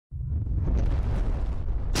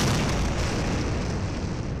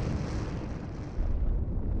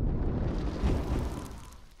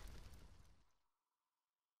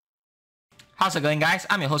How's it going, guys?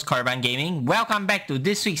 I'm your host Korriban Gaming. Welcome back to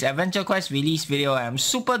this week's Adventure Quest release video. I'm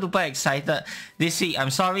super duper excited this week.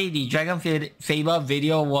 I'm sorry the Dragon Fable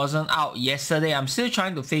video wasn't out yesterday. I'm still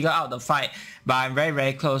trying to figure out the fight, but I'm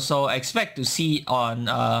very close. So expect to see it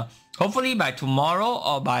on hopefully by tomorrow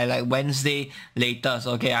or by like Wednesday latest.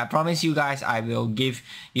 Okay, I promise you guys I will give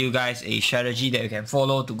you guys a strategy that you can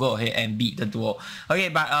follow to go ahead and beat the duo. Okay,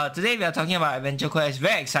 but today we are talking about Adventure Quest.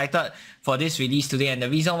 Very excited for this release today, and the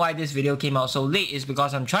reason why this video came out so late is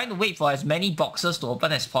because I'm trying to wait for as many boxes to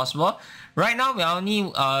open as possible. Right now we are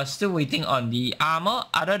only still waiting on the armor.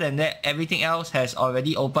 Other than that, everything else has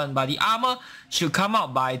already opened, but the armor should come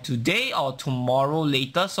out by today or tomorrow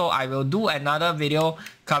later. So I will do another video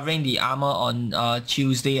covering the armor on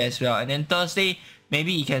Tuesday as well, and then Thursday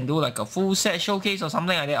maybe you can do like a full set showcase or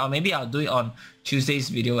something like that, or maybe I'll do it on Tuesday's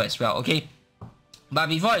video as well. Okay, but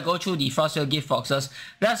before I go through the Frostval gift boxes,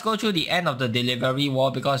 let's go through the end of the delivery wall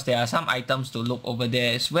because there are some items to look over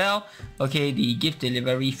there as well. Okay, the gift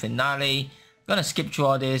delivery finale. I'm gonna skip through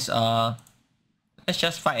all this. Let's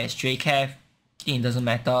just fight as Dracav. I think it doesn't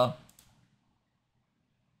matter.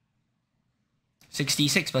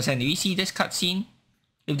 66%. Do you see this cutscene?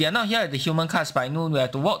 If they are not here at the human cards by noon, we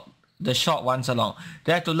have to walk the short ones along.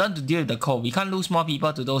 They have to learn to deal with the cold. We can't lose more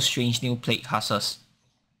people to those strange new plague hussars.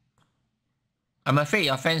 I'm afraid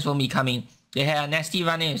your friends won't be coming. They had a nasty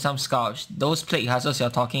run-in with some scouts. Those plague hussars you're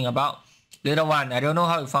talking about? Little one, I don't know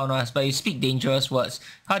how you found us, but you speak dangerous words.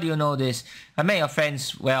 How do you know this? I met your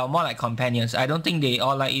friends, well, more like companions. I don't think they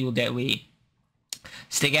all like you that way.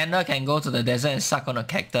 Stigander can go to the desert and suck on a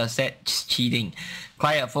cactus. That's cheating.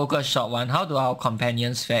 Quiet, focus, short one. How do our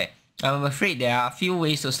companions fare? I'm afraid there are a few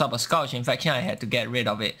ways to stop a scourge infection. I had to get rid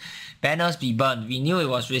of it. Banners be burned. We knew it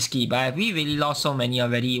was risky, but have we really lost so many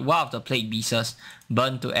already? What of the plague beasts?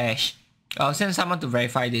 Burned to ash. I'll send someone to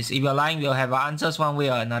verify this. If you're lying, we'll have our answers one way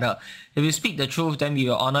or another. If you speak the truth, then we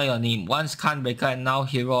will honor your name. Once Khanbreaker and now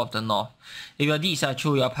Hero of the North. If your deeds are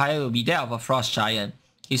true, your pyre will be that of a frost giant.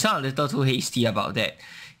 You sound a little too hasty about that.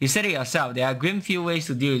 You said it yourself, there are grim few ways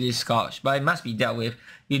to deal with this scourge, but it must be dealt with.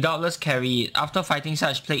 You doubtless carry it. After fighting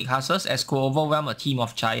such plague hussars as could overwhelm a team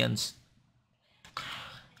of giants.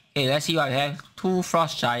 Okay, let's see what I have. 2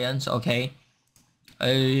 frost giants, okay.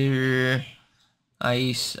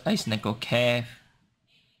 Ice Necrocav.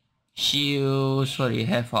 Shields, what do you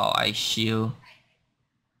have for our ice shield?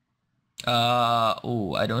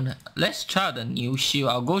 Oh, I don't... Let's try the new shield.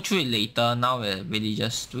 I'll go through it later. Now we're really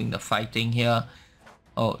just doing the fighting here.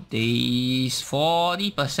 Oh, there's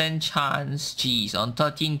 40% chance. Jeez, on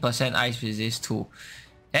 13% ice resist too.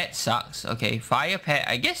 That sucks. Okay, fire pet.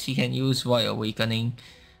 I guess you can use Void Awakening.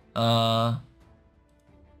 Oh,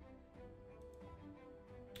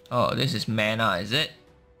 this is mana, is it?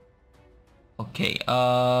 Okay,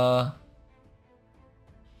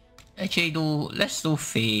 actually let's do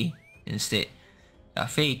Fey instead.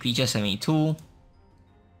 Fey creature 72.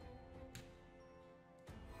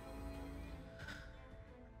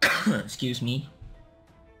 Excuse me.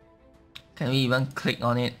 Can we even click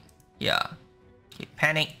on it? Yeah. Okay,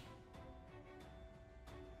 panic.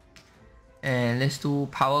 And let's do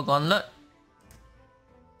Power Gauntlet.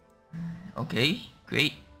 Okay,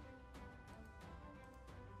 great.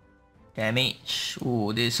 Damage.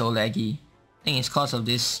 Ooh, this is so laggy. I think it's because of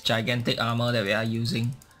this gigantic armor that we are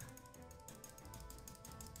using.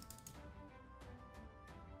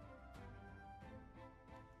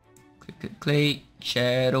 Click.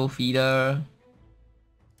 Shadow Feeder.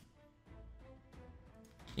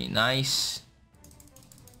 Okay, nice.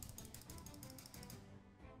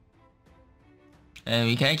 And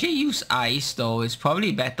we can actually use ice though. It's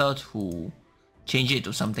probably better to change it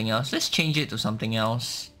to something else. Let's change it to something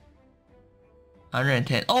else.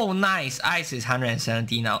 110. Oh, nice. Ice is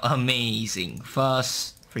 170 now. Amazing.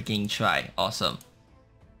 First freaking try. Awesome.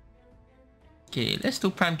 Okay, let's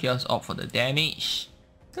do Prime Chaos Orb for the damage.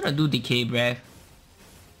 Gonna do Decay Breath.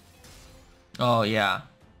 Oh yeah.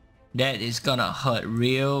 That is gonna hurt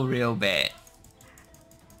real bad.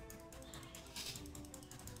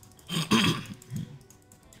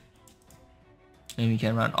 And we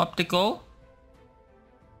can run Optical.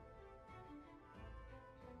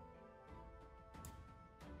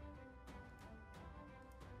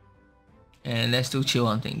 And let's do Chill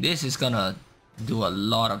Hunting. This is gonna do a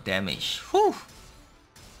lot of damage. Whew.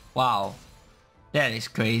 Wow. That is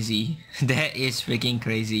crazy. That is freaking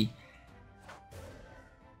crazy.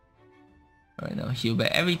 Alright, now heal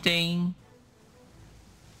back everything.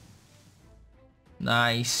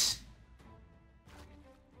 Nice.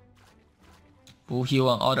 Full heal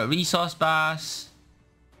on all the resource bars.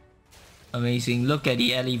 Amazing. Look at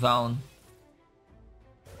the Elevound.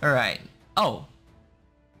 Alright. Oh.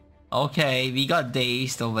 Okay, we got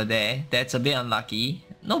dazed over there. That's a bit unlucky.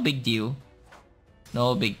 No big deal.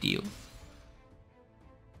 No big deal.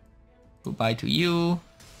 Goodbye to you.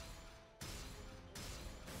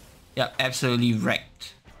 Yep, absolutely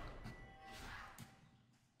wrecked.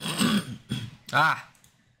 Ah!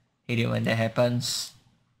 Hate it when that happens.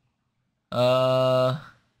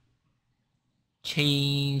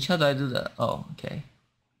 Change. How do I do that? Oh, okay.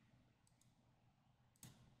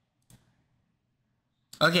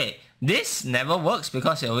 Okay, this never works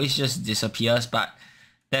because it always just disappears, but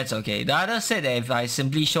that's okay. The other said that if I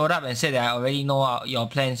simply showed up and said that I already know your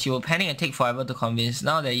plans, you will panic and take forever to convince.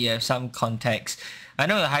 Now that you have some context, I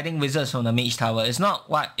know you're hiding wizards from the mage tower. It's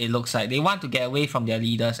not what it looks like. They want to get away from their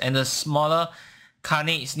leaders, and the smaller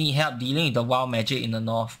Carnates need help dealing with the wild magic in the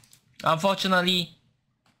north. Unfortunately,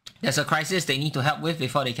 there's a crisis they need to help with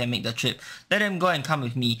before they can make the trip. Let them go and come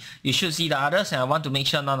with me. You should see the others, and I want to make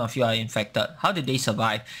sure none of you are infected. How did they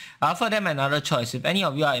survive? I offer them another choice. If any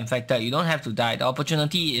of you are infected, you don't have to die. The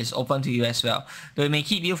opportunity is open to you as well, though it may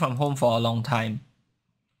keep you from home for a long time.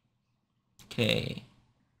 Okay.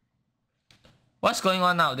 What's going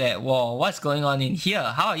on out there? Whoa, what's going on in here?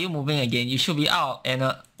 How are you moving again? You should be out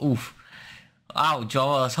and oof. Ow,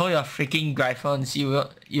 Joel, hold your freaking griffons.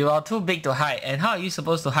 You are too big to hide. And how are you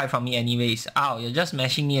supposed to hide from me anyways? Ow, you're just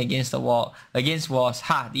mashing me against the wall. Against walls.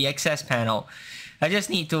 Ha, the access panel. I just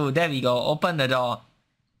need to, there we go, open the door.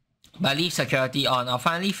 But leave security on. I'll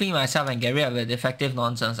finally free myself and get rid of the defective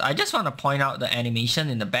nonsense. I just want to point out the animation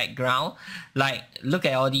in the background. Like, look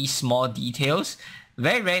at all these small details.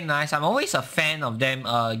 Very, very nice. I'm always a fan of them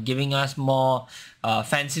giving us more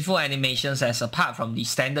fanciful animations as apart from the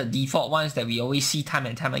standard default ones that we always see time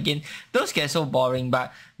and time again. Those get so boring,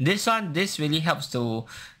 but this really helps to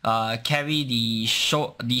carry the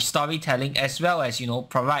storytelling, as well as, you know,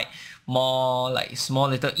 provide more like small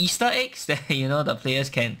little Easter eggs that, you know, the players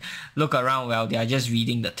can look around while they are just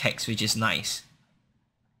reading the text, which is nice.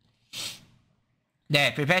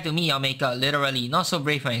 There, prepare to meet your maker, literally. Not so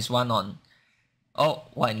brave when it's one on. Oh,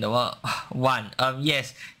 what in the world? One.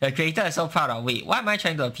 Yes, the creator is so proud of. Wait, why am I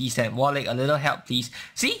trying to appease them? Warlick, a little help, please.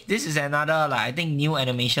 See, this is another, like, I think new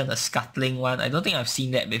animation, the scuttling one. I don't think I've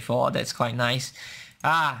seen that before. That's quite nice.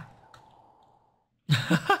 Ah.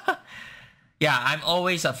 Yeah, I'm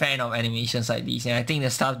always a fan of animations like these, and I think the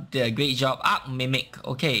staff did a great job. Arc Mimic.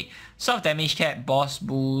 Okay. Soft damage cap, boss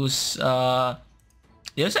boost. They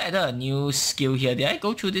also added a new skill here. Did I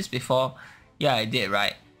go through this before? Yeah, I did,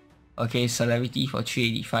 right? Okay, celerity for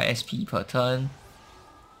 385 SP per turn.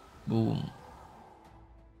 Boom.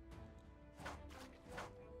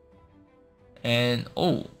 And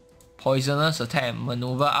oh, poisonous attack,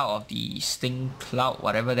 maneuver out of the sting cloud,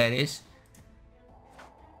 whatever that is.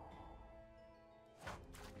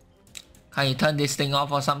 Can you turn this thing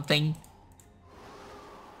off or something?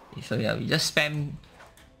 Okay, so yeah, we just spam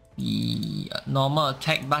the normal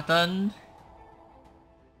attack button.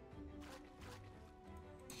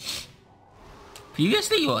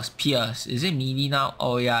 Previously it was pierce. Is it melee now?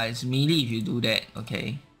 Oh yeah, it's melee if you do that.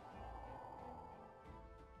 Okay.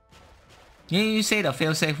 You say the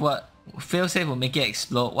failsafe what? Failsafe will make it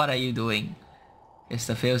explode. What are you doing? Yes,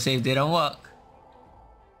 the failsafe didn't work.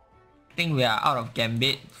 I think we are out of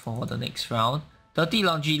gambit for the next round. 30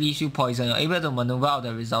 laundry leaves you poison. You're able to maneuver out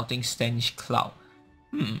the resulting stench cloud.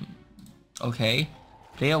 Okay.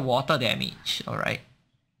 Player water damage. Alright.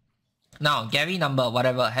 Now, Gary number,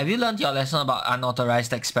 whatever, have you learned your lesson about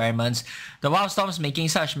unauthorized experiments? The Wildstorms making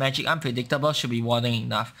such magic unpredictable should be warning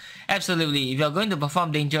enough. Absolutely, if you're going to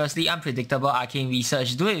perform dangerously unpredictable arcane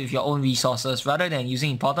research, do it with your own resources rather than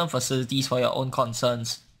using important facilities for your own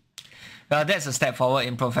concerns. Well, that's a step forward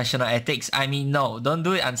in professional ethics. I mean, no, don't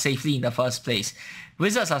do it unsafely in the first place.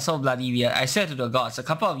 Wizards are so bloody weird. I swear to the gods, a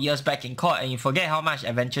couple of years back in court and you forget how much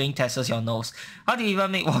adventuring tests your nose. How do you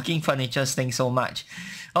even make walking furniture stink so much?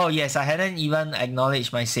 Oh yes, I hadn't even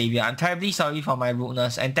acknowledged my savior. I'm terribly sorry for my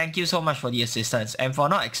rudeness, and thank you so much for the assistance, and for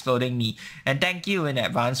not exploding me. And thank you in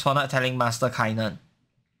advance for not telling Master Kynan.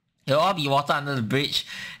 You'll all be water under the bridge.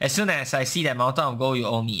 As soon as I see that mountain of gold you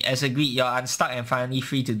owe me. As agreed, you're unstuck and finally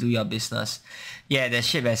free to do your business. Yeah, the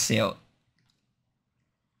ship has sailed.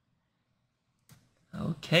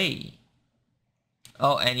 Okay.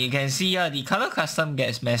 Oh, and you can see here, the color custom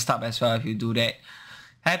gets messed up as well if you do that.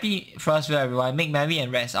 Happy Frostval everyone, make merry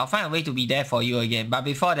and rest. I'll find a way to be there for you again, but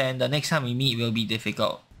before then, the next time we meet will be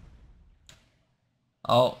difficult.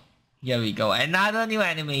 Oh, here we go. Another new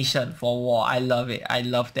animation for war. I love it. I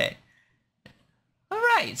love that.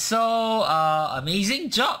 Alright, so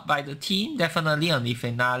amazing job by the team, definitely on the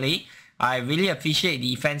finale. I really appreciate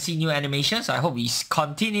the fancy new animations. I hope we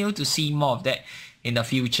continue to see more of that in the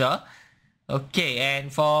future. Okay,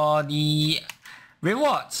 and for the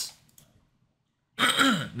rewards,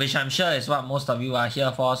 which I'm sure is what most of you are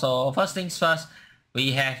here for. So first things first,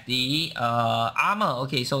 we have the armor.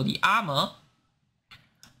 Okay, so the armor,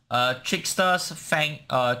 Trickster's Fang,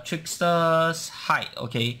 Trickster's Hide.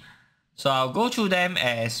 Okay, so I'll go through them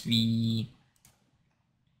as we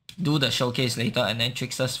do the showcase later, and then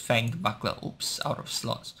Trickster's Fanged Buckler. Oops, out of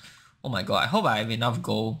slots. Oh my god, I hope I have enough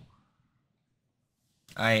gold.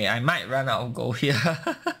 I might run out of gold here.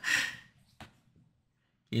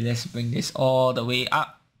 Okay, let's bring this all the way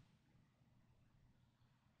up.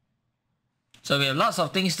 So we have lots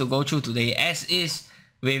of things to go through today, as is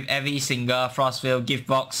with every single Frostval gift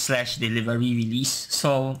box / delivery release.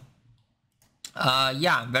 So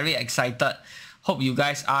yeah, I'm very excited. Hope you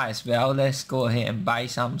guys are as well. Let's go ahead and buy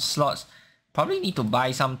some slots. Probably need to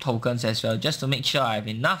buy some tokens as well, just to make sure I have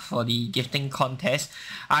enough for the gifting contest.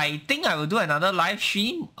 I think I will do another live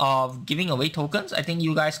stream of giving away tokens. I think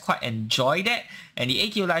you guys quite enjoy that, and the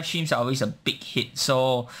AQ live streams are always a big hit.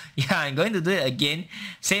 So yeah, I'm going to do it again,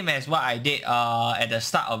 same as what I did at the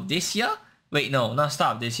start of this year. Wait, no, not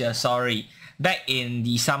start of this year, sorry. Back in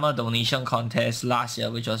the summer donation contest last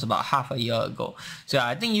year, which was about half a year ago. So yeah,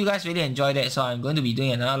 I think you guys really enjoyed that, so I'm going to be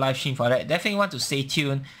doing another live stream for that. Definitely want to stay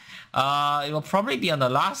tuned. It will probably be on the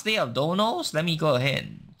last day of donos. Let me go ahead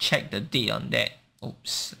and check the date on that.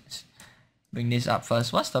 Oops. Let's bring this up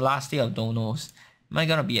first. What's the last day of donos? Am I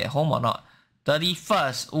gonna be at home or not?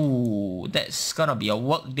 31st. Ooh, that's gonna be a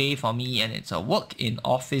work day for me, and it's a work in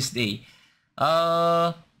office day.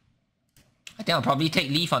 I think I'll probably take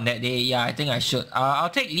leave on that day. Yeah, I think I should. I'll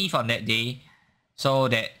take leave on that day, so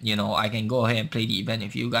that, you know, I can go ahead and play the event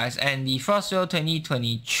with you guys. And the Frostval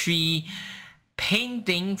 2023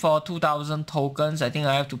 painting for 2,000 tokens. I think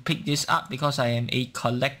I have to pick this up because I am a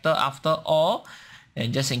collector after all.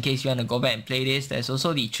 And just in case you want to go back and play this, there's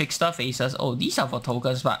also the Trickster faces. Oh, these are for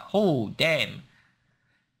tokens, but oh damn.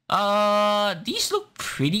 These look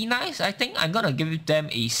pretty nice. I think I'm gonna give them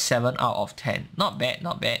a 7 out of 10. Not bad,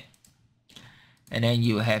 not bad. And then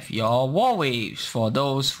you have your war waves for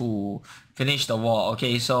those who finish the war.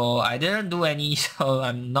 Okay, so I didn't do any, so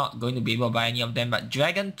I'm not going to be able to buy any of them. But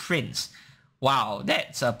Dragon Prince. Wow,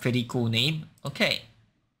 that's a pretty cool name. Okay.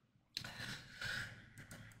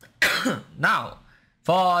 Now,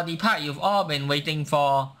 for the part you've all been waiting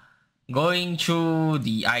for, going through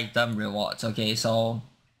the item rewards. Okay, so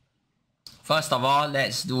first of all,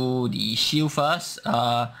 let's do the shield first.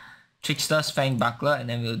 Trickster's Fang Buckler, and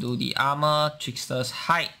then we'll do the armor, Trickster's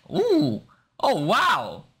Hide. Ooh! Oh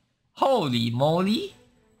wow! Holy moly!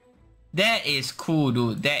 That is cool,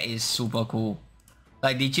 dude. That is super cool.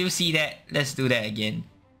 Like, did you see that? Let's do that again.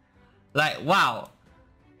 Like, wow.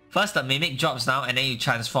 First the mimic drops down and then you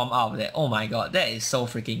transform out of that. Oh my god, that is so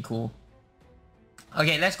freaking cool.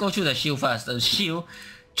 Okay, let's go through the shield first. The shield,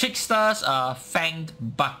 Trickster's Fanged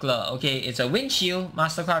Buckler. Okay, it's a wind shield.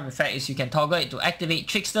 Mastercraft effect is you can toggle it to activate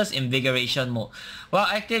Trickster's Invigoration mode. While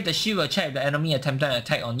active, the shield will check if the enemy attempted an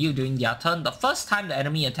attack on you during their turn. The first time the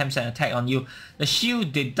enemy attempts an attack on you, the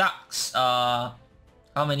shield deducts how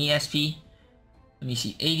many SP? Let me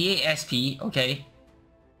see, 88 SP, okay.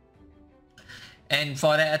 And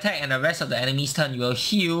for the attack and the rest of the enemy's turn, you will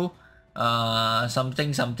heal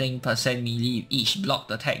something percent melee each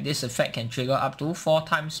blocked attack. This effect can trigger up to 4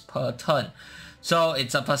 times per turn. So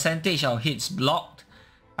it's a percentage of hits blocked,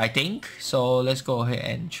 I think. So let's go ahead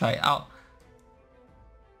and try it out.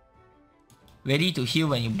 Ready to heal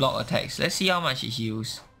when you block attacks. Let's see how much it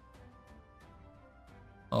heals.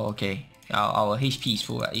 Oh, okay. Our HP is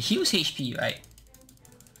full, right? It heals HP, right?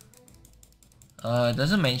 It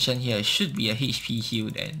doesn't mention here. It should be a HP heal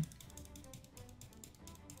then.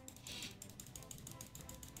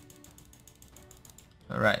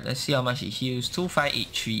 Alright, let's see how much it heals.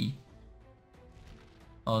 2583.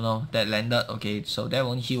 Oh no, that landed. Okay, so that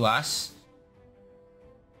won't heal us.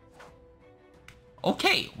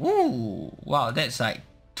 Okay, woo! Wow, that's like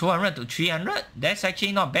 200 to 300. That's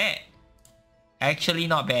actually not bad. Actually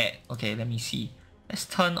not bad. Okay, let me see. Let's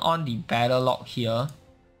turn on the battle log here.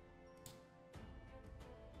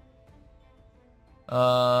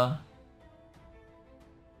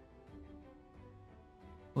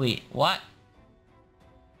 Wait, what?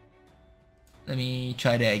 Let me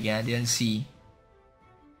try that again. I didn't see.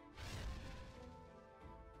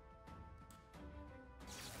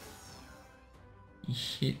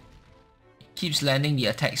 It keeps landing the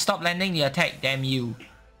attack. Stop landing the attack, damn you.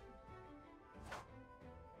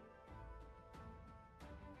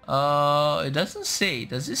 It doesn't say.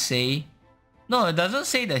 Does it say? No, it doesn't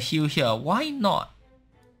say the heal here. Why not?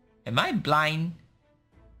 Am I blind?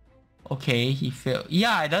 Okay, he failed.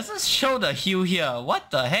 Yeah, it doesn't show the heal here.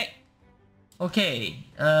 What the heck? Okay,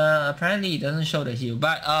 apparently it doesn't show the heal,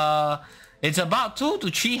 but it's about 200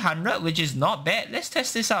 to 300, which is not bad. Let's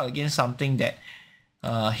test this out against something that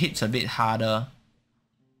hits a bit harder.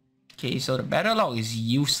 Okay, so the battle log is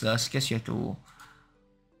useless. Guess you have to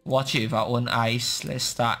watch it with our own eyes. Let's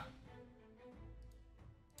start.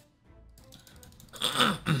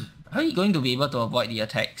 How are you going to be able to avoid the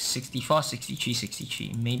attacks? 64, 63,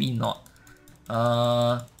 63. Maybe not.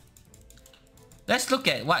 Let's look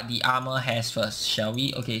at what the armor has first, shall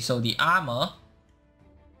we? Okay, so the armor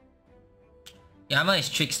is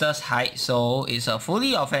Trickster's Height, so it's a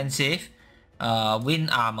fully offensive wind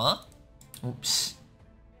armor. Oops.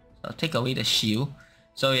 So take away the shield.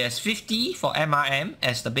 So it has 50 for MRM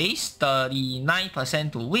as the base,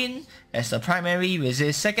 39% to wind as the primary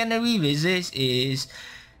resist. Secondary resist is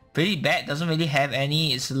pretty bad, doesn't really have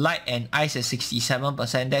any. It's light and ice at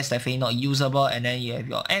 67%, that's definitely not usable. And then you have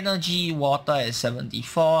your energy, water at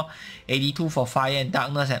 74, 82 for fire and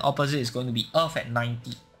darkness, and opposite is going to be earth at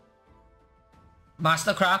 90.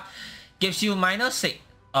 Mastercraft gives you minus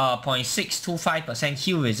 0.625%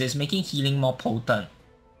 heal resist, making healing more potent.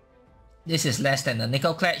 This is less than the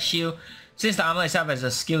nickel clad shield. Since the armor itself has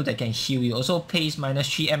a skill that can heal, you also pays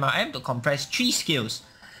minus 3 MRM to compress 3 skills.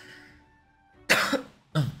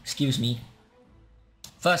 Excuse me.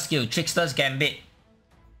 First skill, Trickster's Gambit.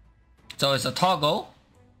 So it's a toggle.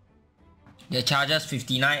 It charges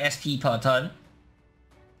 59 SP per turn,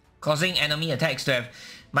 causing enemy attacks to have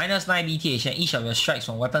minus 9 BTH, and each of your strikes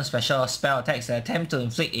from weapon, special, or spell attacks that attempt to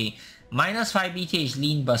inflict a minus 5 BTH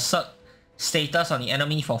lean berserk status on the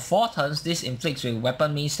enemy for 4 turns. This inflicts with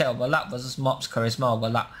weapon main stat overlap versus mob's charisma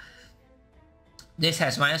overlap. This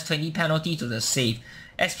has minus 20 penalty to the save.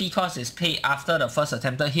 SP cost is paid after the first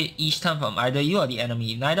attempted hit each turn from either you or the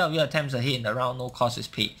enemy. If neither of you attempts a hit in the round, no cost is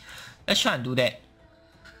paid. Let's try and do that.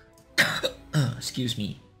 Excuse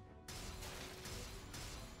me.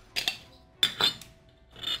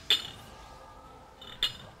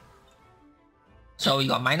 So we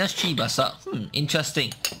got minus 3 berserk.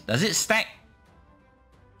 Interesting. Does it stack?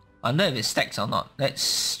 Wonder if it stacks or not.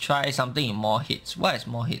 Let's try something in more hits. What is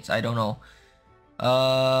more hits? I don't know.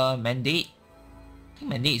 Mandate? I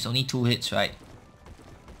think Mandate is only 2 hits, right?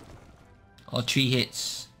 Or 3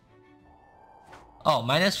 hits. Oh,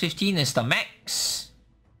 minus 15 is the max.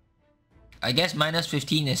 I guess minus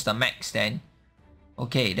 15 is the max then.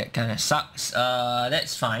 Okay, that kind of sucks.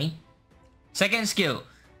 That's fine. Second skill,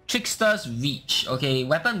 Trickster's Reach. Okay,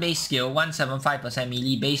 weapon-based skill, 175%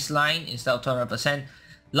 melee baseline instead of 200%.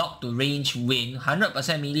 Lock to range win.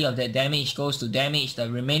 100% melee of that damage goes to damage. The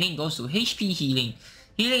remaining goes to HP healing.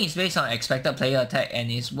 Healing is based on expected player attack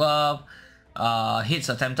and is worth hits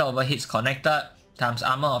attempted over hits connected times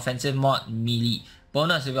armor offensive mod melee.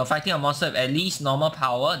 Bonus, if you're fighting a monster with at least normal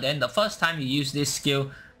power, then the first time you use this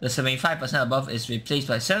skill, the 75% above is replaced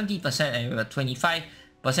by 70% and with a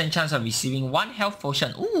 25% chance of receiving 1 health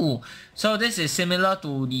potion. Ooh, so this is similar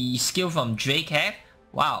to the skill from Drake have.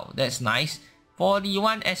 Wow, that's nice.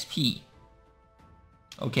 41 SP.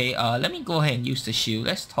 Okay, let me go ahead and use the shield.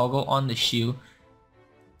 Let's toggle on the shield.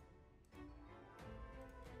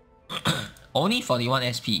 Only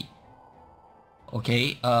 41 SP.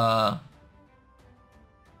 Okay,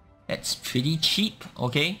 that's pretty cheap,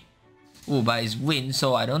 okay. Ooh, but it's wind,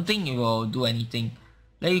 so I don't think it will do anything.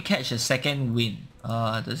 Let you catch a second wind.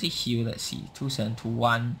 Does it heal? Let's see.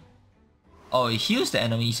 2721. Oh, it heals the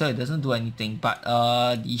enemy, so it doesn't do anything. But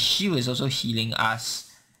the shield is also healing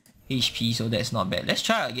us HP, so that's not bad. Let's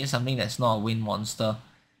try against something that's not a wind monster.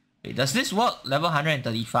 Wait, does this work? Level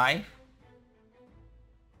 135?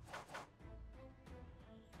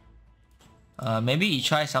 Maybe you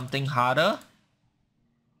try something harder?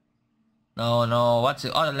 No, what's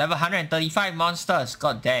it? Oh, the level 135 monsters.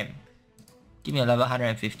 God damn. Give me a level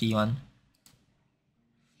 151.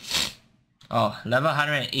 Oh, level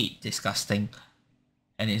 108. Disgusting.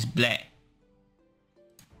 And it's black.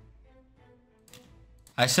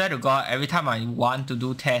 I swear to God, every time I want to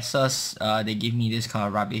do tests, they give me this kind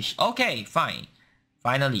of rubbish. Okay, fine.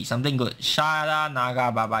 Finally, something good. Shara,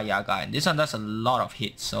 Naga, Baba, Yaga. And this one does a lot of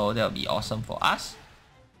hits, so that'll be awesome for us.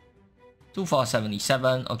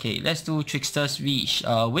 2477. Okay, let's do Trickster's Reach.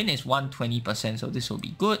 Win is 120%, so this will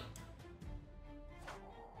be good.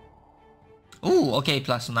 Ooh, okay,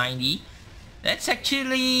 plus 90. That's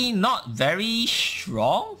actually not very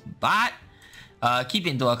strong, but keep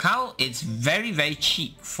into account, it's very, very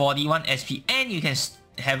cheap. 41 SP, and you can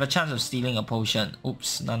have a chance of stealing a potion.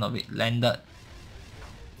 Oops, none of it landed.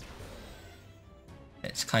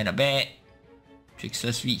 That's kind of bad.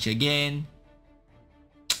 Trickster's Reach again.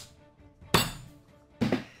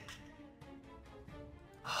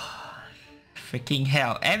 Freaking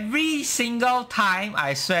hell. Every single time,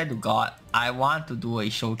 I swear to God, I want to do a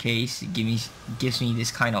showcase. It gives me this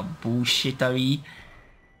kind of bullshittery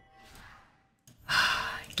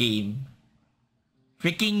game.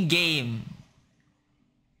 Freaking game.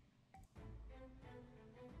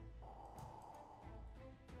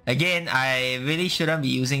 Again, I really shouldn't be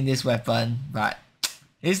using this weapon, but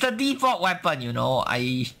it's the default weapon, you know.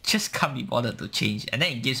 I just can't be bothered to change. And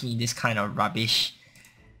then it gives me this kind of rubbish.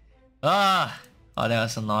 Oh, that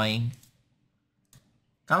was annoying.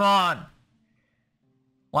 Come on!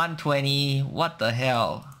 120, what the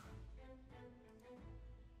hell?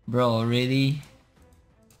 Bro, really?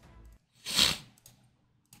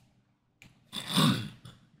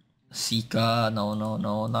 Seeker, no,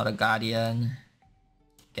 not a Guardian.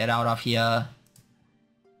 Get out of here.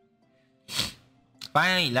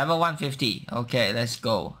 Finally, level 150. Okay, let's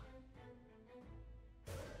go.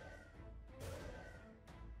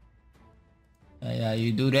 Yeah,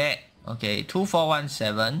 you do that. Okay,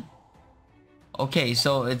 2417. Okay,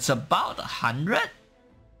 so it's about 100?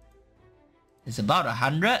 It's about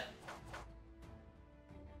 100?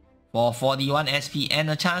 For 41 SP and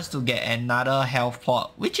a chance to get another health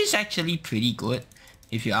pot, which is actually pretty good,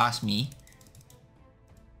 if you ask me.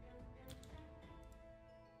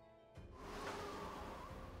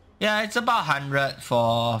 Yeah, it's about 100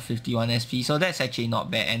 for 51 SP, so that's actually not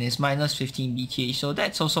bad, and it's minus 15 BTH, so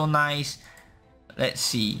that's also nice. Let's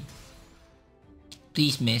see.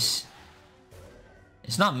 Please miss.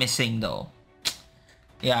 It's not missing though.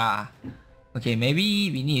 Yeah. Okay,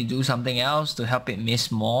 maybe we need to do something else to help it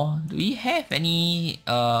miss more. Do we have any...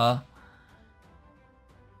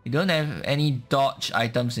 We don't have any dodge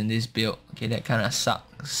items in this build. Okay, that kind of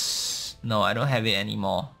sucks. No, I don't have it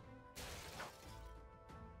anymore.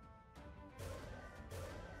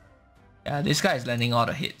 Yeah, this guy is landing all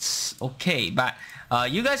the hits. Okay, but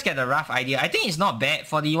you guys get a rough idea. I think it's not bad.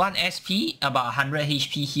 41 SP, about 100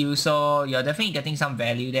 HP heal, so you're definitely getting some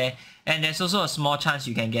value there. And there's also a small chance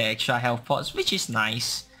you can get extra health pots, which is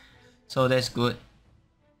nice. So that's good.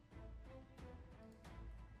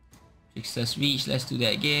 Fix the switch, let's do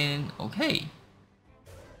that again. Okay.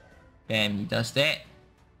 Bam, he does that.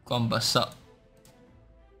 Gone berserk.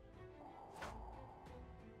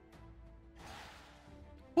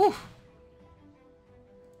 Whew.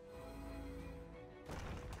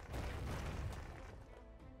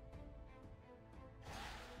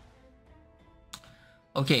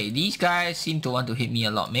 Okay, these guys seem to want to hit me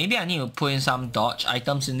a lot. Maybe I need to put in some dodge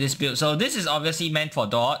items in this build. So this is obviously meant for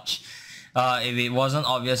dodge. If it wasn't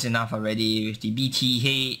obvious enough already with the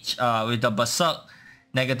BTH, with the Berserk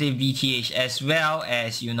negative BTH, as well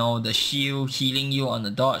as, you know, the shield healing you on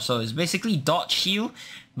the dodge. So it's basically dodge heal,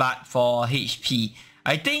 but for HP.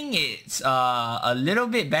 I think it's a little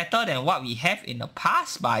bit better than what we have in the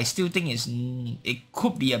past, but I still think it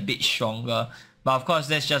could be a bit stronger. But of course,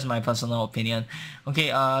 that's just my personal opinion.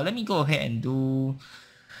 Okay, let me go ahead and do...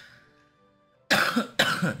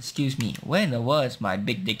 Excuse me. Where in the world is my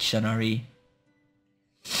big dictionary?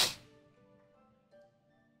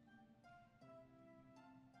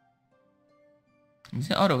 Is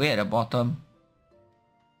it all the way at the bottom?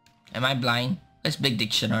 Am I blind? Let's big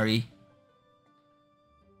dictionary.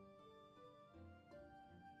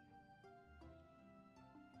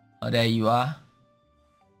 Oh, there you are.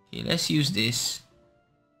 Okay, let's use this.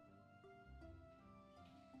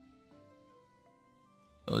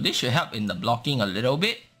 So this should help in the blocking a little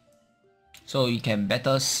bit, so you can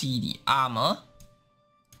better see the armor.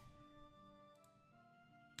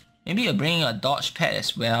 Maybe you're bringing a dodge pad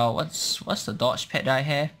as well. What's the dodge pad that I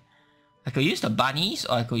have? I could use the bunnies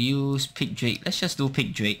or I could use Pig Drake. Let's just do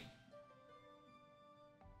Pig Drake.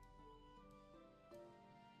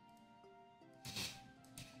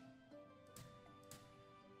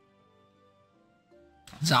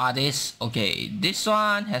 Zardis. Okay, this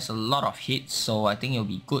one has a lot of hits, so I think it'll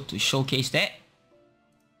be good to showcase that.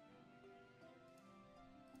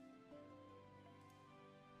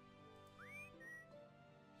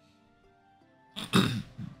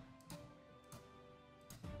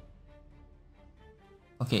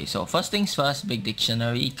 Okay, so first things first, big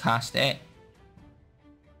dictionary, cast that.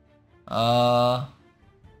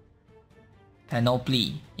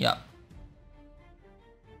 Panoply, yep.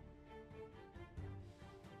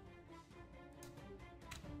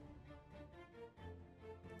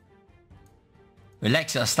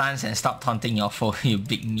 Relax your stance and stop taunting your foe, you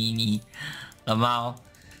big meanie. Lamau.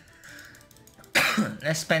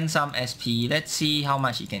 Let's spend some SP. Let's see how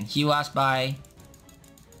much he can heal us by.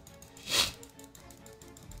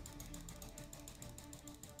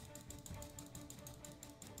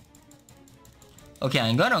 Okay,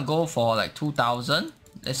 I'm gonna go for like 2000.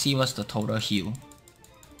 Let's see what's the total heal.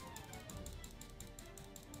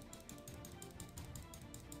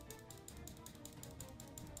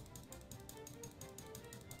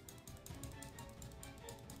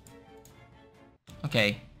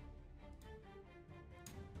 Okay.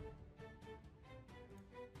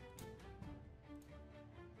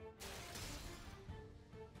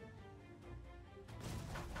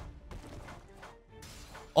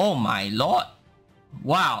 Oh my lord.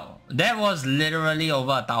 Wow. That was literally over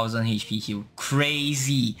 1000 HP heal.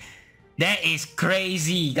 Crazy. That is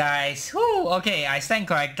crazy, guys. Whew. Okay, I stand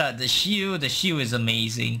corrected. The shield is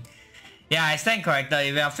amazing. Yeah, I stand corrected.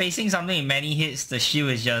 If you are facing something in many hits, the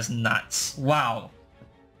shield is just nuts. Wow.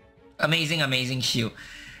 Amazing, amazing shield.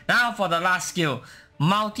 Now for the last skill.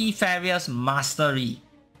 Multifarious Mastery.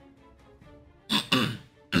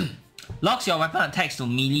 Locks your weapon attacks to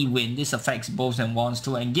melee wind. This affects bows and wands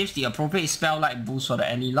too and gives the appropriate spell-like boost for the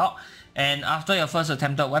ally lock. And after your first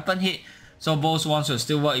attempted weapon hit, so bows wands will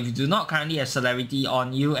still work. If you do not currently have celerity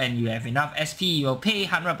on you and you have enough SP, you will pay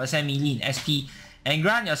 100% melee in SP and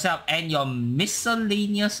grant yourself and your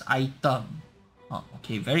miscellaneous item. Oh,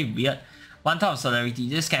 okay, very weird. One time of celerity.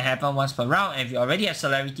 This can happen once per round, and if you already have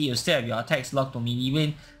celerity, you still have your attacks locked to melee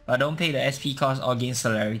wind, but don't pay the SP cost or gain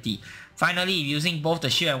celerity. Finally, if using both the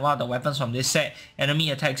shield and one of the weapons from this set,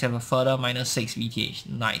 enemy attacks have a further -6 VTH.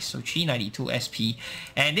 Nice, so 392 SP.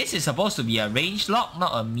 And this is supposed to be a ranged lock,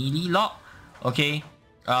 not a melee lock. Okay,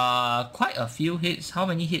 quite a few hits. How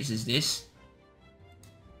many hits is this?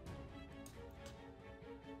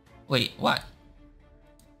 Wait, what?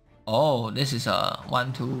 Oh, this is a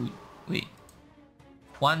 1, 2, wait.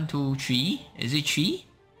 1, 2, 3? Is it 3?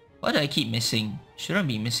 What do I keep missing? Shouldn't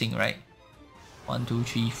be missing, right? 1, 2,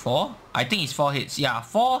 3, 4. I think it's 4 hits. Yeah,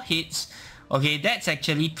 4 hits. Okay, that's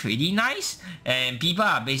actually pretty nice. And people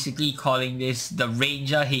are basically calling this the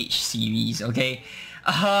Ranger H series, okay?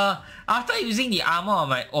 After using the armor on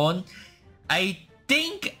my own, I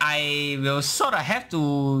think I will sort of have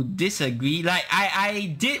to disagree. Like,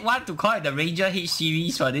 I did want to call it the Ranger H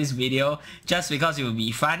series for this video just because it will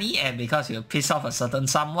be funny and because it will piss off a certain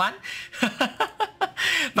someone.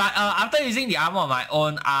 But after using the armor on my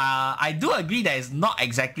own, I do agree that it's not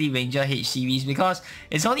exactly Ranger H series because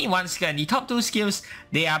it's only one skill and the top 2 skills,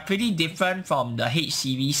 they are pretty different from the H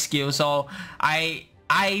series skills. So I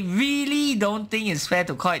really don't think it's fair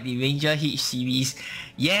to call it the Ranger H series.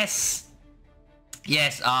 Yes,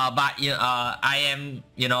 but I am,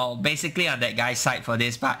 basically on that guy's side for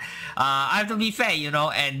this, but I have to be fair,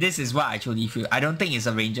 and this is what I truly feel. I don't think it's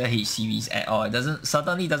a Ranger H series at all. It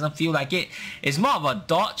certainly doesn't feel like it. It's more of a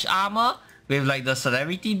dodge armor with like the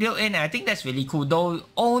celerity built in, and I think that's really cool, though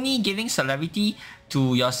only giving celerity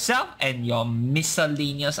to yourself and your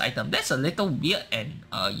miscellaneous item. That's a little weird and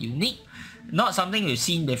unique. Not something we've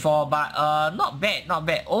seen before, but not bad.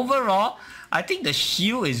 Overall, I think the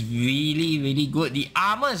shield is really good. The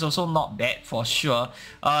armor is also not bad for sure.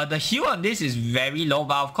 The heal on this is very low,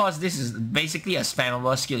 but of course this is basically a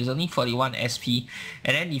spammable skill. It's only 41 SP.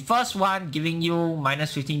 And then the first one giving you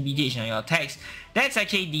 -15 BTH on your attacks. That's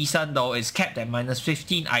actually decent though. It's capped at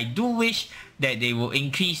 -15. I do wish that they will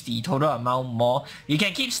increase the total amount more. You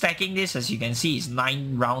can keep stacking this, as you can see it's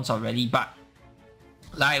 9 rounds already, but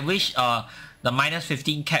I wish the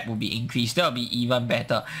 -15 cap will be increased. That will be even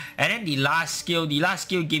better. And then the last skill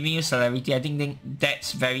giving you celerity, I think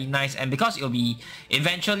that's very nice. And because it will be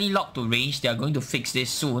eventually locked to range, they are going to fix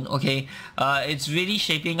this soon, okay? It's really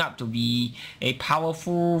shaping up to be a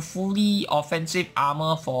powerful, fully offensive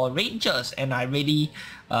armor for rangers, and I really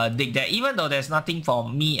dig that. Even though there's nothing for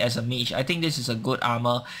me as a mage, I think this is a good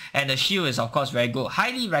armor, and the shield is of course very good.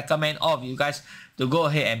 Highly recommend all of you guys to go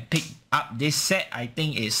ahead and pick up this set. I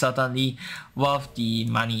think it's certainly worth the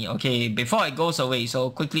money. Okay, before it goes away, so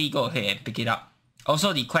quickly go ahead and pick it up.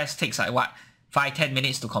 Also, the quest takes like what, 5-10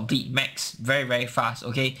 minutes to complete max. Very fast.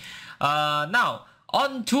 Okay, now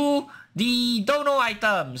on to the dono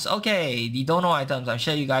items. Okay, the dono items, I'm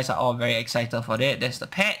sure you guys are all very excited for that. That's the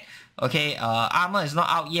pet. Okay, armor is not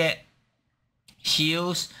out yet.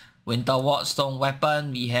 Shields, Winter Wardstone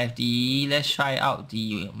weapon. We have the, let's try out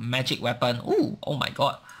the magic weapon. Ooh, oh my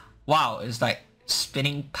god. Wow, it's like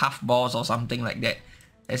spinning puff balls or something like that.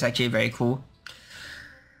 That's actually very cool.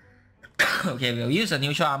 Okay, we'll use a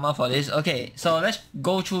neutral armor for this. Okay, so let's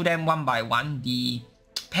go through them one by one. The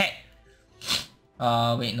pet.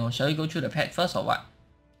 Wait, no, shall we go through the pet first or what?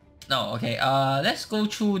 No, okay, let's go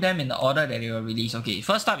through them in the order that they were released. Okay,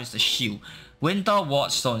 first up is the shield. Winter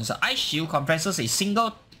Wardstone. So ice shield compresses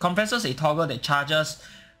a toggle that charges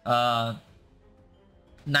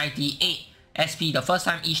 98 SP the first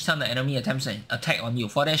time each turn the enemy attempts an attack on you.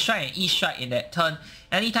 For their strike and each strike in that turn,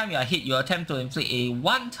 anytime you are hit, you attempt to inflict a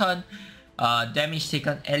 1 turn damage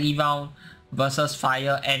taken ally round versus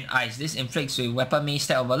fire and ice. This inflicts with weapon mace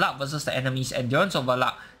stat overlap versus the enemy's endurance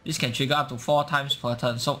overlap. This can trigger up to 4 times per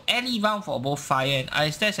turn. So ally round for both fire and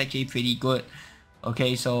ice, that's actually pretty good.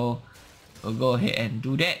 Okay, so we'll go ahead and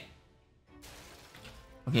do that.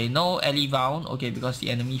 Okay, no ally round. Okay, because the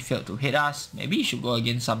enemy failed to hit us. Maybe you should go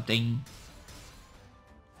against something.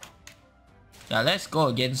 Yeah, let's go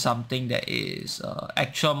against something that is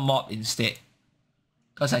actual mob instead.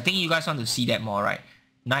 Because I think you guys want to see that more, right?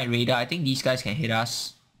 Knight Raider, I think these guys can hit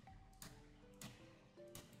us.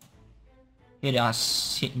 Hit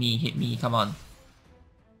us. Hit me, come on.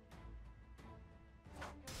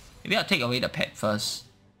 Maybe I'll take away the pet first.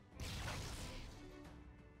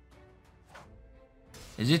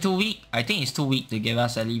 Is it too weak? I think it's too weak to give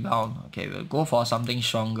us a rebound. Okay, we'll go for something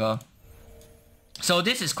stronger. So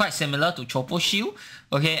this is quite similar to Chopo Shield.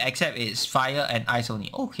 Okay, except it's fire and ice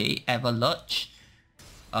only. Okay, Everlurch.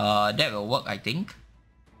 That will work, I think.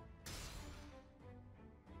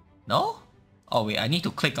 No? Oh wait, I need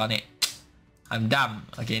to click on it. I'm dumb.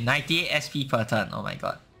 Okay, 98 SP per turn. Oh my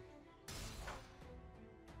god.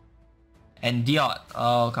 Endured.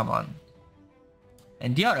 Oh, come on.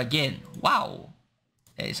 Endured again. Wow.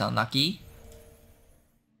 That is unlucky.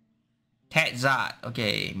 Tetzard.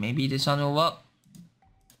 Okay, maybe this one will work.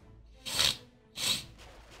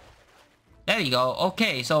 There we go.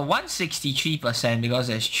 Okay, so 163% because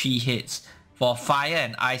there's 3 hits for fire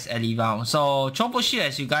and ice ally round. So Chopo Shield,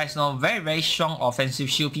 as you guys know, very strong offensive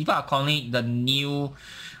shield. People are calling it the new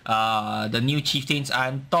Chieftain's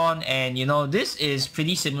Iron Thorn, and you know, this is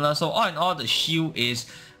pretty similar. So all in all, the shield is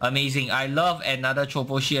amazing. I love another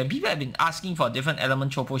Chopo Shield, and people have been asking for different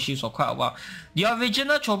element Chopo Shields for quite a while. The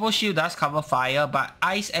original Chopo Shield does cover fire, but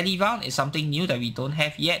ice ally round is something new that we don't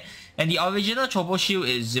have yet. And the original Chopo Shield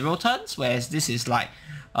is 0 turns, whereas this is like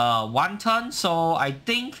 1 turn. So I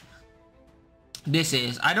think this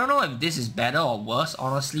is, I don't know if this is better or worse,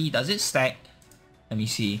 honestly. Does it stack? Let me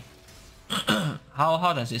see.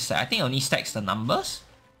 How does it stack? I think it only stacks the numbers.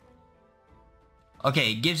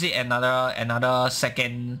 Okay, it gives it another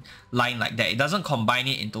second line like that. It doesn't combine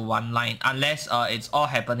it into one line unless it's all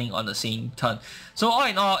happening on the same turn. So all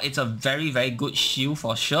in all, it's a very good shield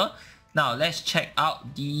for sure. Now let's check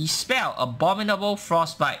out the spell, Abominable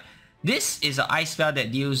Frostbite. This is an ice spell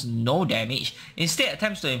that deals no damage. Instead,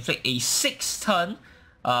 attempts to inflict a 6-turn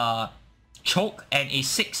choke and a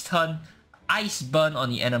 6-turn ice burn on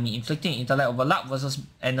the enemy, inflicting intellect overlap versus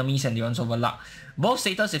enemy's endurance overlap. Both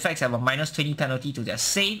status effects have a -20 penalty to their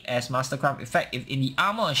save as Mastercraft effect if in the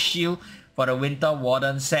armor or shield for the Winter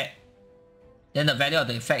Warden set. Then the value of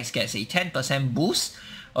the effects gets a 10% boost.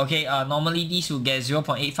 Okay, normally these will get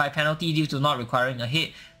 0.85 penalty due to not requiring a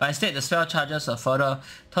hit, but instead the spell charges a further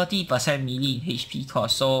 30% melee HP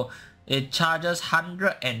cost. So it charges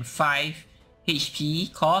 105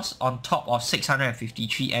 HP cost on top of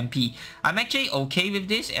 653 MP. I'm actually okay with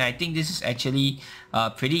this, and I think this is actually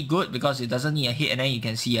pretty good because it doesn't need a hit, and then you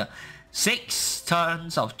can see 6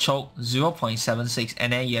 turns of choke, 0.76,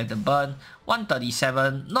 and then you have the burn,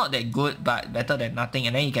 137, not that good, but better than nothing.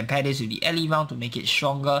 And then you can pair this with the ally round to make it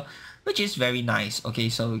stronger, which is very nice. Okay,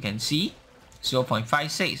 so you can see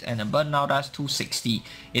 0.56, and the burn now does 260.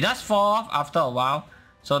 It does fall off after a while,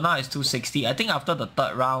 so now it's 260. I think after the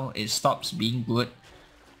 3rd round, it stops being good.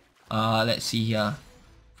 Let's see here.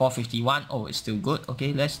 451. Oh, it's still good.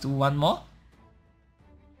 Okay, let's do one more.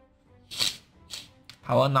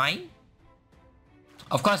 Power 9.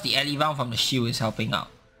 Of course, the ally round from the shield is helping out.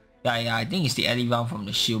 Yeah, I think it's the ally round from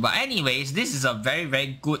the shield. But anyways, this is a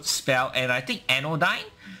very good spell, and I think Anodyne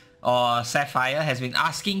or Sapphire has been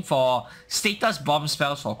asking for status bomb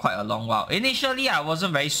spells for quite a long while. Initially, I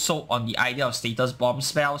wasn't very sold on the idea of status bomb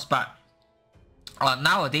spells, but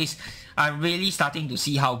nowadays, I'm really starting to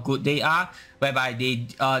see how good they are, whereby they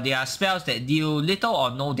are spells that deal little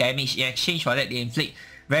or no damage. In exchange for that, they inflict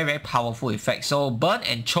very powerful effects. So burn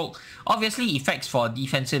and choke, obviously effects for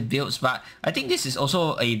defensive builds, but I think this is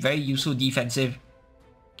also a very useful defensive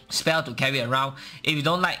spell to carry around if you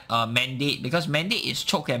don't like Mandate, because Mandate is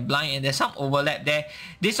choke and blind and there's some overlap there.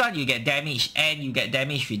 This one you get damage and you get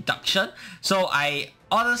damage reduction, so I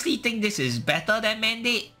honestly think this is better than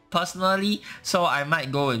Mandate personally, so I might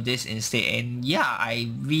go with this instead. And yeah, I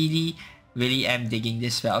really am digging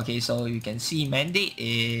this spell. Okay, so you can see Mandate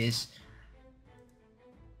is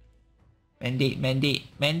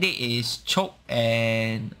choke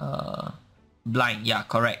and blind. Yeah,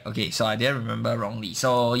 correct. Okay, so I didn't remember wrongly.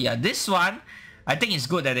 So yeah, this one, I think it's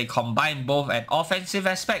good that they combine both an offensive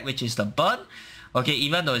aspect, which is the burn, Okay,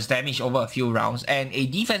 even though it's damaged over a few rounds, and a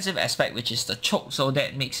defensive aspect which is the choke, so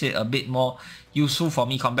that makes it a bit more useful for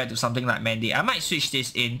me compared to something like Mandate. I might switch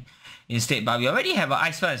this in instead, but we already have an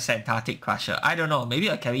Ice Spell and Syntactic Crusher. I don't know, maybe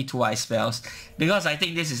I'll carry 2 Ice Spells because I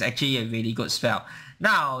think this is actually a really good spell.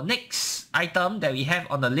 Now, next item that we have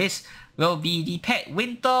on the list will be the pet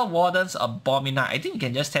Winter Warden's Abominate. I think we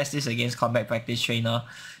can just test this against Combat Practice Trainer.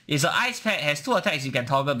 It's an ice pet, has 2 attacks you can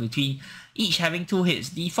toggle between, each having 2 hits.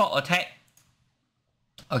 Default attack,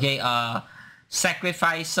 okay,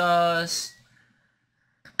 sacrifices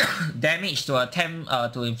damage to attempt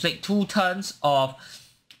to inflict 2 turns of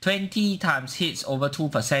 20 times hits over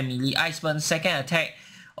 2% melee. Ice Burn, second attack,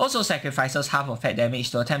 also sacrifices half of pet damage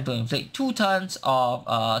to attempt to inflict 2 turns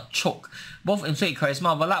of choke. Both inflict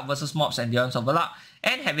Charisma Overlap versus Mobs Endurance Overlap,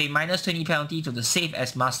 and have a minus 20 penalty to the save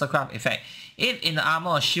as Mastercraft effect. If in the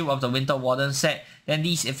armor or shield of the Winter Warden set, then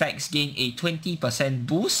these effects gain a 20%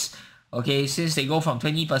 boost. Okay, since they go from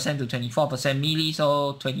 20% to 24% melee,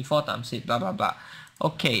 so 24 times hit, blah blah blah.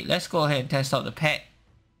 Okay, let's go ahead and test out the pet.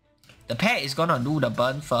 The pet is gonna do the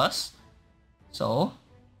burn first. So,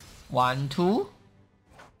 1, 2.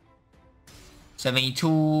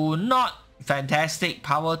 72, not fantastic.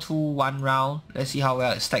 Power 2, 1 round. Let's see how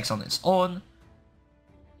well it stacks on its own.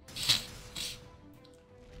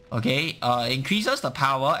 Okay, increases the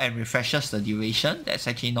power and refreshes the duration. That's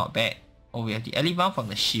actually not bad. Oh, we have the Elebound from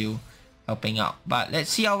the shield helping out. But let's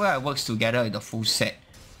see how well it works together with the full set.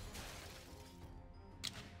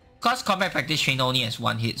 Because Combat Practice Trainer only has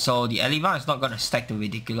 1 hit, so the Elebound is not going to stack to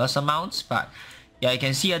ridiculous amounts. But yeah, you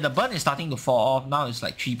can see the burn is starting to fall off. Now it's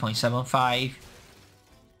like 3.75.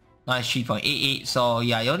 Now it's 3.88. So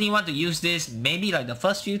yeah, you only want to use this maybe like the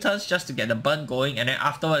first few turns just to get the burn going, and then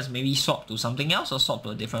afterwards maybe swap to something else or swap to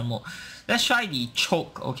a different mode. Let's try the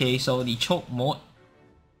choke. Okay, so the choke mode.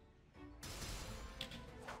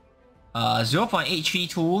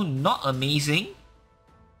 0.832, not amazing.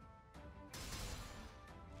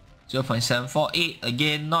 0.748,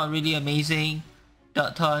 again, not really amazing.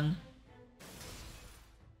 Third turn.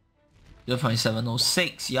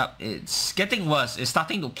 0.706, yep, it's getting worse. It's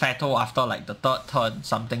starting to plateau after like the 3rd turn,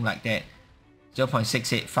 something like that.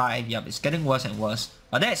 0.685, yep, it's getting worse and worse.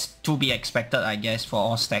 But that's to be expected, I guess, for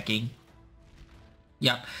all stacking.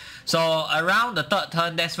 Yep. So around the 3rd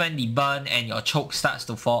turn, that's when the burn and your choke starts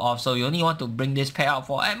to fall off. So you only want to bring this pair out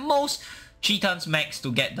for at most 3 turns max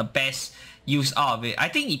to get the best use out of it. I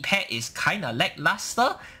think the pet is kind of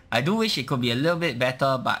lackluster. I do wish it could be a little bit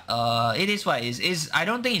better, but it is what it is. I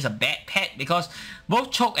don't think it's a bad pet because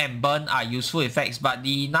both choke and burn are useful effects, but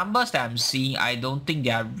the numbers that I'm seeing, I don't think they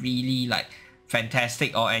are really like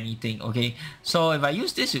fantastic or anything. Okay, so if I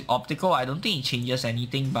use this with optical, I don't think it changes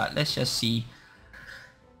anything, but let's just see.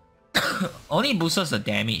 Only boosts the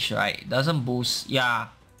damage, right? Doesn't boost. Yeah,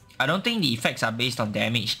 I don't think the effects are based on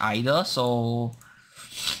damage either, so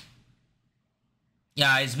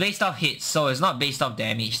yeah, it's based off hits, so it's not based off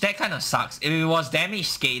damage. That kind of sucks. If it was damage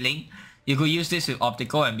scaling, you could use this with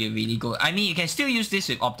optical and be really good. I mean, you can still use this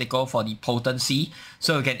with optical for the potency,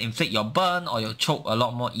 so you can inflict your burn or your choke a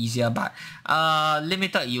lot more easier, but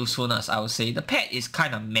limited usefulness, I would say. The pet is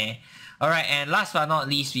kind of meh. Alright, and last but not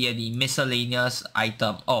least, we have the miscellaneous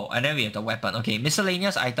item. Oh, and then we have the weapon. Okay,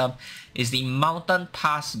 miscellaneous item is the Mountain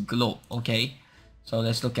Pass Globe. Okay, so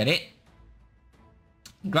let's look at it.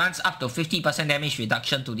 Grants up to 50% damage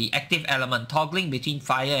reduction to the active element, toggling between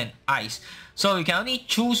fire and ice. So you can only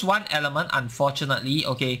choose one element, unfortunately.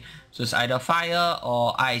 Okay, so it's either fire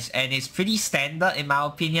or ice, and it's pretty standard in my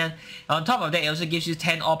opinion. On top of that, it also gives you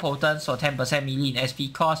 10 all potence or 10% melee in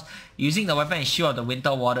SP cost. Using the weapon and shield of the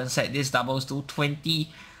Winter Warden set, this doubles to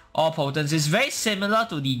 20 all potence. It's very similar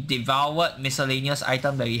to the devoured miscellaneous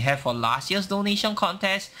item that we have for last year's donation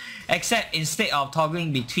contest, except instead of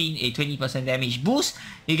toggling between a 20% damage boost,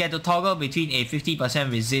 you get to toggle between a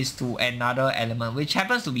 50% resist to another element, which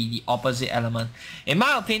happens to be the opposite element. In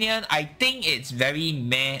my opinion, I think it's very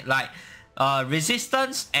meh. Like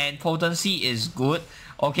resistance and potency is good,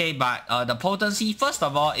 okay, but the potency, first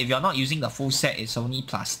of all, if you're not using the full set, it's only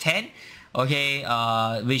plus 10. Okay,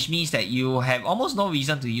 which means that you have almost no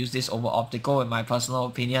reason to use this over optical in my personal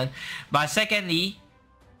opinion. But secondly,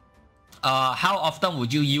 how often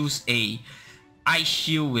would you use a ice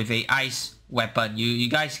shield with a ice weapon? You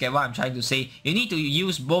guys get what I'm trying to say? You need to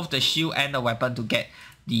use both the shield and the weapon to get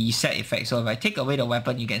the set effect. So if I take away the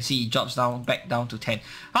weapon, you can see it drops back down to 10.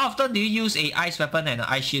 How often do you use a ice weapon and an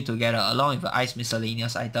ice shield together along with an ice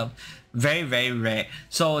miscellaneous item? Very, very rare.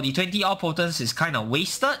 So the 20 all potence is kind of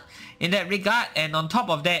wasted in that regard. And on top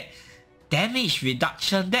of that, damage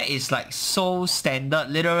reduction, that is like so standard.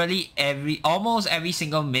 Literally almost every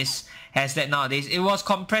single miss has that nowadays. It was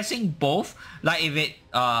compressing both, like if it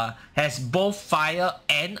has both fire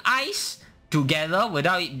and ice together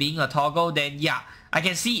without it being a toggle, then yeah, I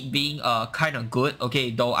can see it being kind of good.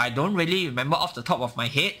 Okay, though I don't really remember off the top of my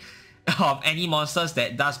head of any monsters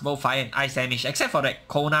that does both fire and ice damage, except for that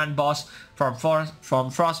Conan boss from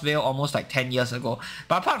Frostval almost like 10 years ago.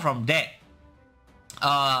 But apart from that,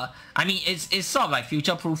 I mean, it's sort of like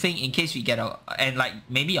future-proofing in case we get and like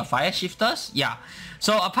maybe a fire shifters, yeah.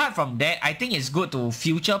 So apart from that, I think it's good to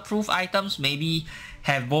future-proof items, maybe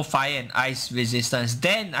have both fire and ice resistance.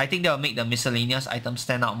 Then I think that will make the miscellaneous items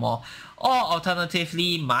stand out more. Or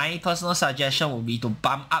alternatively, my personal suggestion would be to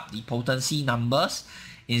bump up the potency numbers.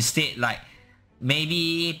 Instead, like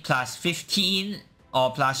maybe plus 15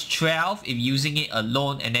 or plus 12 if using it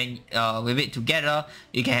alone, and then with it together,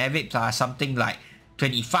 you can have it plus something like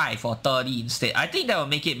 25 or 30 instead. I think that will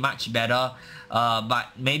make it much better. But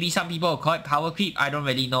maybe some people will call it power creep. I don't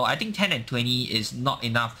really know. I think 10 and 20 is not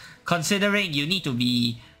enough, considering you need to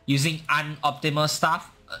be using unoptimal stuff,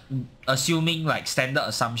 assuming like standard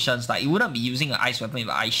assumptions. Like you wouldn't be using an ice weapon with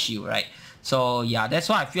an ice shield, right? So yeah, that's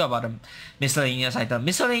what I feel about the miscellaneous item.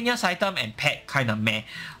 Miscellaneous item and pet kind of meh.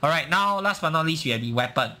 Alright, now last but not least, we have the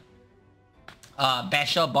weapon.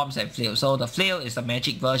 Basher, bombs, and flail. So the flail is the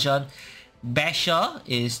magic version. Basher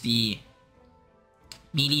is the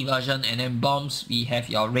melee version, and then bombs, we have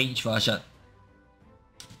your range version.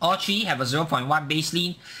 All three have a 0.1 base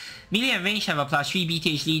lean. Melee and range have a plus 3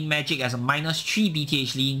 BTH lean. Magic has a minus 3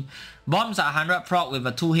 BTH lean. Bombs are 100 proc with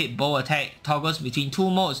a 2-hit bow attack. Toggles between 2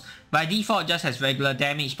 modes. By default, just has regular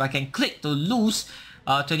damage, but can click to lose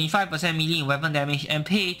 25% melee in weapon damage and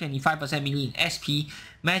pay 25% melee in SP.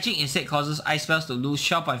 Magic instead causes ice spells to lose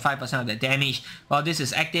 12.5% of the damage, while this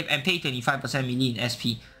is active, and pay 25% melee in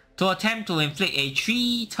SP. To attempt to inflict a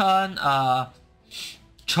 3-turn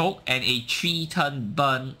choke and a 3-turn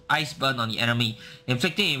burn, ice burn on the enemy,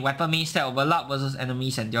 inflicting a weapon main stat overlap versus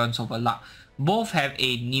enemies endurance overlap. Both have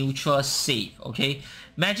a neutral save, okay?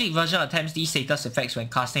 Magic version attempts these status effects when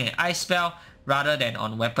casting an ice spell rather than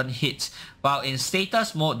on weapon hits, while in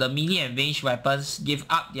status mode, the melee and ranged weapons give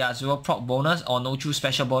up their 0 proc bonus or no true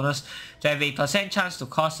special bonus to have a % chance to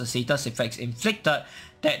cause the status effects inflicted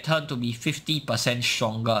that turn to be 50%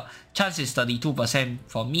 stronger. Chance is 32%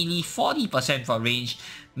 for melee, 40% for range.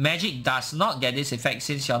 Magic does not get this effect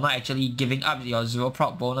since you're not actually giving up your 0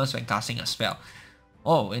 proc bonus when casting a spell.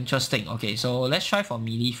 Oh, interesting. Okay, so let's try for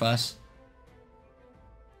melee first.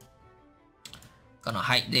 Gonna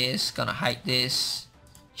hide this.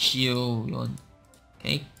 Shield.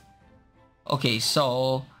 Okay. Okay,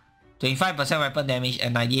 so 25% weapon damage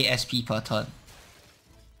and 98 SP per turn.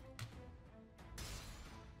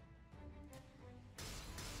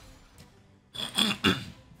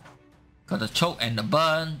 Got the choke and the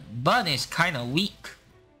burn. Burn is kind of weak.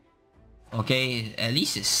 Okay, at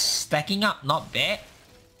least it's stacking up, not bad.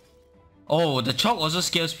 Oh, the choke also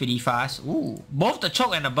scales pretty fast. Ooh, both the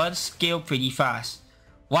choke and the burn scale pretty fast.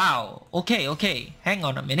 Wow, okay, hang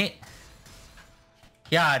on a minute.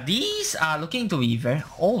 Yeah, these are looking to be very...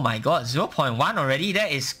 Oh my god, 0.1 already?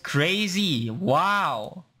 That is crazy.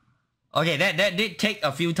 Wow. Okay, that did take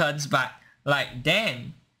a few turns, but like,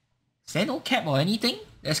 damn. Is there no cap or anything?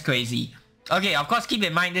 That's crazy. Okay, of course, keep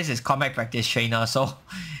in mind this is combat practice trainer, so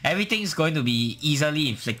everything's going to be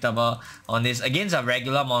easily inflictable on this. Against a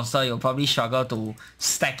regular monster, you'll probably struggle to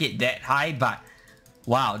stack it that high, but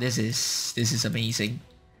wow, this is amazing.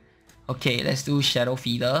 Okay, let's do Shadow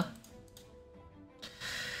Feeder.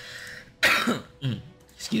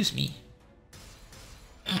 Excuse me.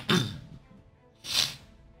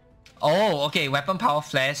 Oh, okay, Weapon Power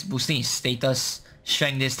Flash, boosting his status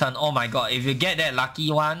strength this turn. Oh my god, if you get that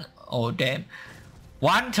lucky one, oh damn.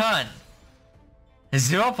 One turn,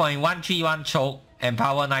 0.131 choke and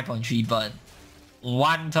power 9.3 burn.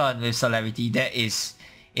 One turn with celerity, that is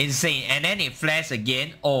insane. And then it flashes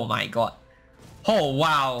again, oh my god. Oh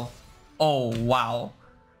wow. Oh wow.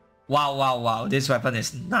 Wow, this weapon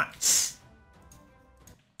is nuts.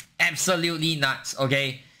 Absolutely nuts,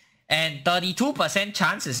 okay? And 32%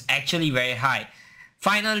 chance is actually very high.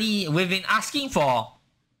 Finally, we've been asking for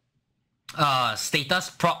status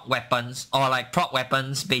proc weapons, or like proc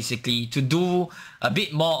weapons basically, to do a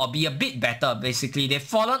bit more or be a bit better. Basically, they've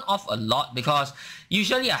fallen off a lot because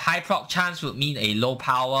usually a high proc chance would mean a low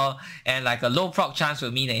power, and like a low proc chance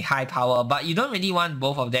would mean a high power, but you don't really want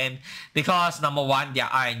both of them because number one, they're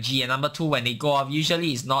RNG, and number two, when they go off,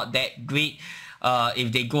 usually it's not that great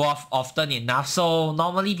if they go off often enough. So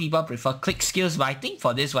normally people prefer click skills, but I think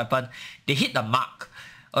for this weapon, they hit the mark.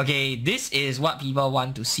 Okay, this is what people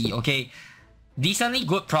want to see, okay? Decently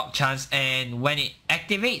good proc chance, and when it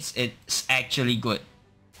activates, it's actually good.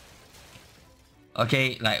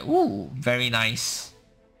 Okay, like, ooh, very nice.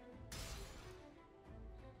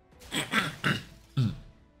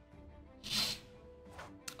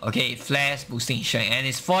 Okay, flares boosting strength, and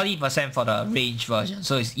it's 40% for the range version,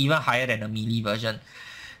 so it's even higher than the melee version.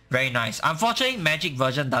 Very nice. Unfortunately, magic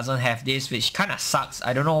version doesn't have this, which kind of sucks.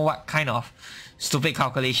 I don't know what kind of stupid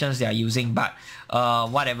calculations they are using, but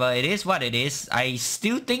whatever, it is what it is. I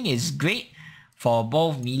still think it's great for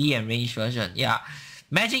both melee and range version. Yeah,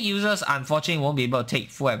 magic users unfortunately won't be able to take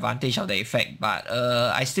full advantage of the effect, but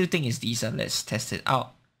I still think it's decent. Let's test it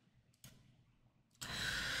out.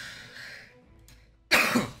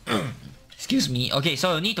 Excuse me. Okay,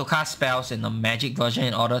 so you need to cast spells in the magic version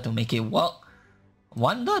in order to make it work.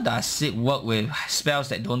 Wonder does it work with spells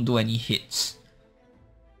that don't do any hits?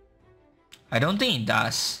 I don't think it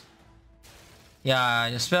does. Yeah,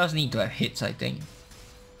 your spells need to have hits, I think.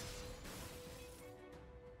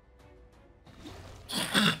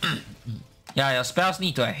 Yeah, your spells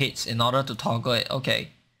need to have hits in order to toggle it.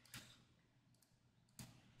 Okay.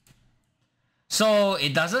 So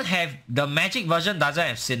it doesn't have, the magic version doesn't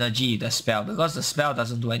have synergy with the spell because the spell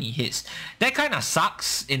doesn't do any hits. That kind of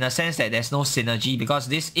sucks in the sense that there's no synergy because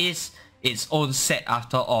this is its own set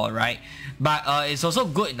after all, right? But it's also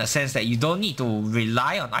good in the sense that you don't need to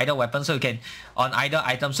rely on either weapon, so you can, on either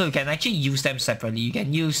item, so you can actually use them separately. You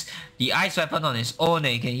can use the ice weapon on its own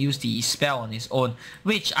and you can use the spell on its own,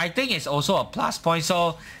 which I think is also a plus point.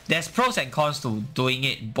 So there's pros and cons to doing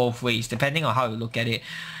it both ways depending on how you look at it.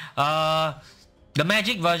 The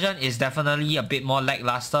magic version is definitely a bit more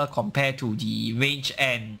lackluster compared to the range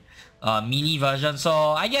and melee version. So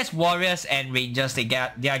I guess warriors and rangers, they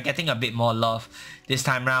are getting a bit more love this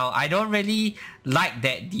time around. I don't really like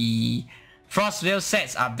that the Frostval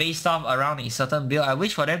sets are based off around a certain build. I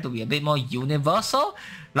wish for them to be a bit more universal.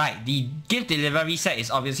 Like the gift delivery set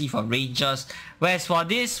is obviously for rangers, whereas for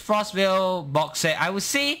this Frostval box set, I would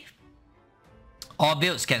say all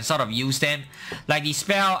builds can sort of use them. Like the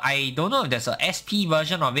spell, I don't know if there's a SP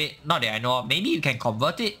version of it, not that I know of. Maybe you can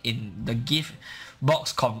convert it in the gift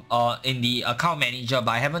box in the account manager,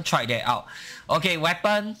 but I haven't tried that out. Okay,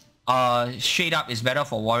 weapon, straight up is better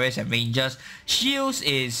for warriors and rangers. Shields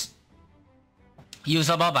is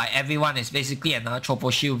usable by everyone. It's basically another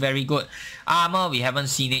tropo shield, very good. Armor, we haven't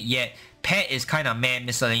seen it yet. Pet is kind of meh,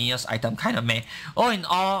 miscellaneous item kind of meh. All in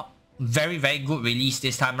all, very good release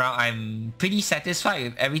this time around. I'm pretty satisfied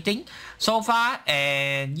with everything so far,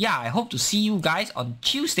 and yeah, I hope to see you guys on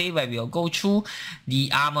Tuesday where we'll go through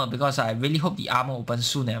the armor, because I really hope the armor opens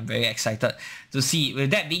soon and I'm very excited to see. With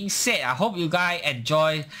that being said, I hope you guys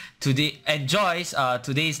enjoys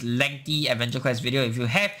today's lengthy Adventure Quest video. If you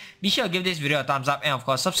have, be sure to give this video a thumbs up, and of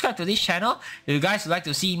course subscribe to this channel if you guys would like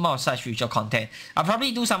to see more of such future content. I'll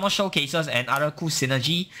probably do some more showcases and other cool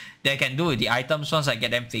synergy that I can do with the items once I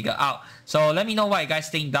get them figured out. So let me know what you guys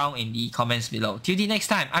think down in the comments below. Till the next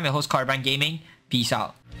time, I'm your host Korriban Gaming. Peace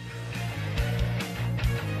out.